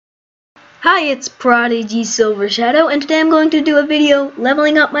Hi, it's Prodigy Silvershadow, and today I'm going to do a video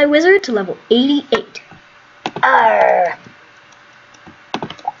leveling up my wizard to level 88. Arr!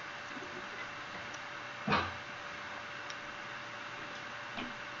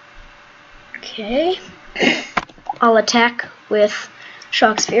 Okay, I'll attack with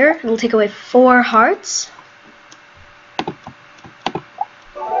Shock Sphere. It'll take away 4 hearts.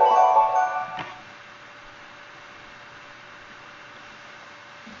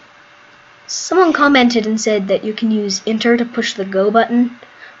 Someone commented and said that you can use Enter to push the go button.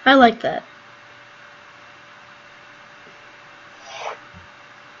 I like that.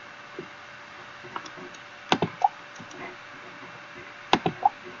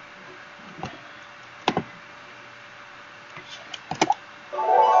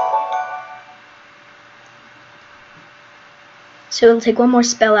 So it'll take one more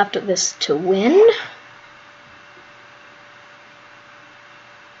spell after this to win.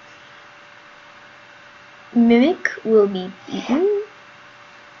 Mimic will be beaten,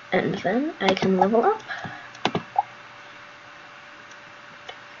 and then I can level up.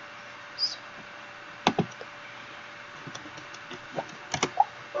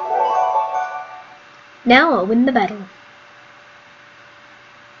 Now I'll win the battle.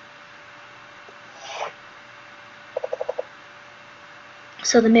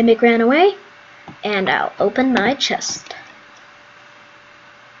 So the Mimic ran away, and I'll open my chest.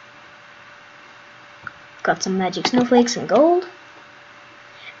 Got some magic snowflakes and gold.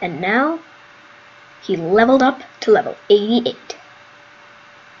 And now he leveled up to level 88.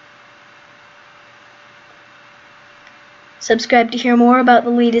 Subscribe to hear more about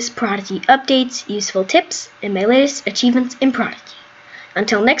the latest Prodigy updates, useful tips, and my latest achievements in Prodigy.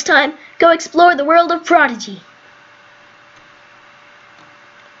 Until next time, go explore the world of Prodigy!